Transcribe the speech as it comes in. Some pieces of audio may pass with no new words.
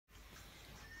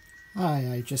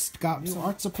Hi, I just got some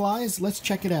art supplies. Let's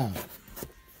check it out.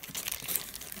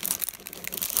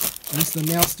 At least the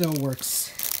nail still works.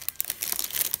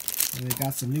 And we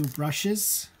got some new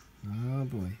brushes. Oh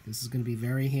boy, this is going to be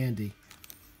very handy.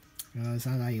 It's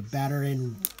not like you batter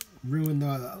and ruin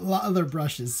the other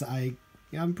brushes.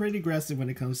 I'm pretty aggressive when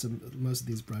it comes to most of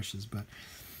these brushes, but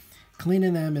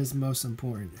cleaning them is most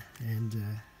important. And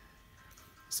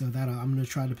so that I'm going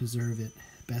to try to preserve it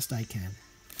best I can.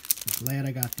 I'm glad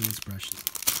I got these brushes.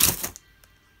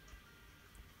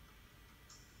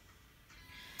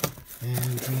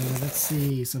 And let's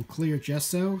see, some clear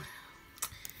gesso.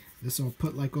 This will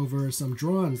put like over some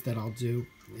drawings that I'll do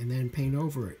and then paint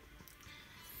over it.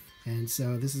 And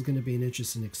so this is going to be an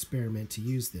interesting experiment to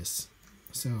use this.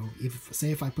 So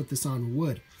if I put this on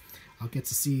wood, I'll get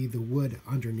to see the wood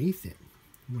underneath it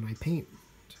when I paint.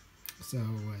 So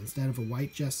instead of a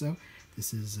white gesso,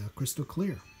 this is crystal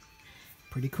clear.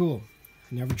 Pretty cool.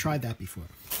 I never tried that before.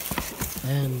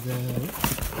 And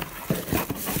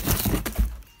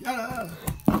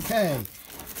okay,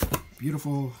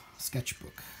 beautiful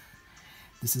sketchbook.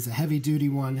 This is a heavy-duty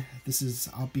one.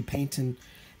 I'll be painting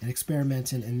and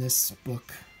experimenting in this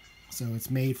book. So it's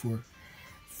made for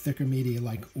thicker media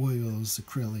like oils,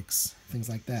 acrylics, things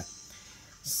like that.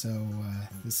 So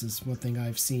this is one thing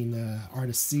I've seen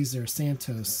artist Cesar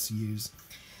Santos use,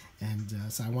 and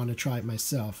so I want to try it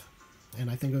myself. And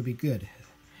I think it would be good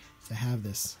to have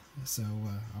this. So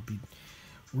I'll be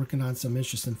working on some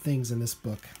interesting things in this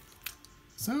book.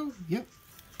 So, yep.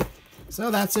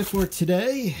 So that's it for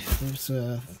today. There's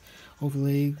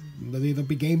hopefully there'll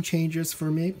be game changers for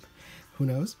me. Who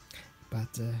knows?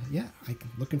 But yeah, I'm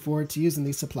looking forward to using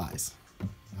these supplies.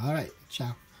 All right,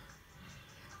 ciao.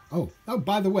 Oh,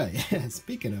 by the way,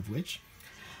 speaking of which,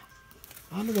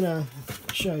 I'm going to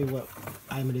show you what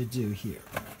I'm going to do here.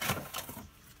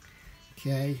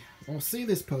 Okay, well, see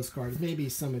this postcard. Maybe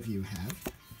some of you have.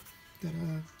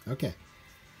 Ta-da. Okay.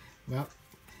 Well,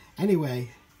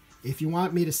 anyway, if you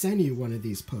want me to send you one of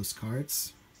these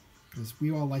postcards, because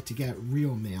we all like to get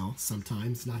real mail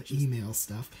sometimes, not email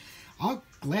stuff, I'll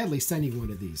gladly send you one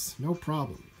of these. No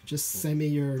problem. Just send me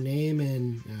your name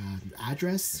and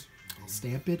address. I'll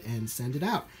stamp it and send it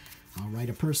out. I'll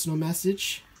write a personal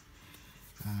message.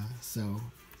 So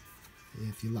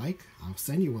if you like, I'll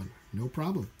send you one. No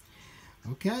problem.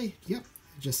 Okay, yep.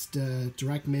 Just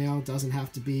direct mail. Doesn't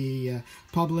have to be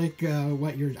public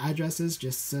what your address is.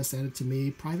 Just send it to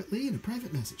me privately in a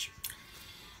private message.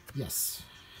 Yes.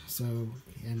 So,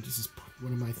 and this is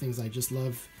one of my things I just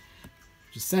love.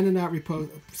 Just sending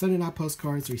out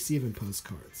postcards, receiving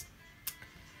postcards.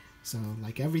 So,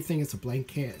 like everything, it's a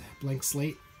blank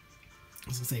slate. I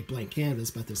was gonna say blank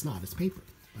canvas, but there's not. It's paper.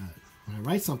 But when I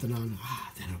write something on,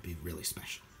 then it'll be really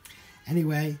special.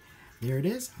 Anyway, there it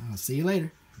is. I'll see you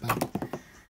later. Bye.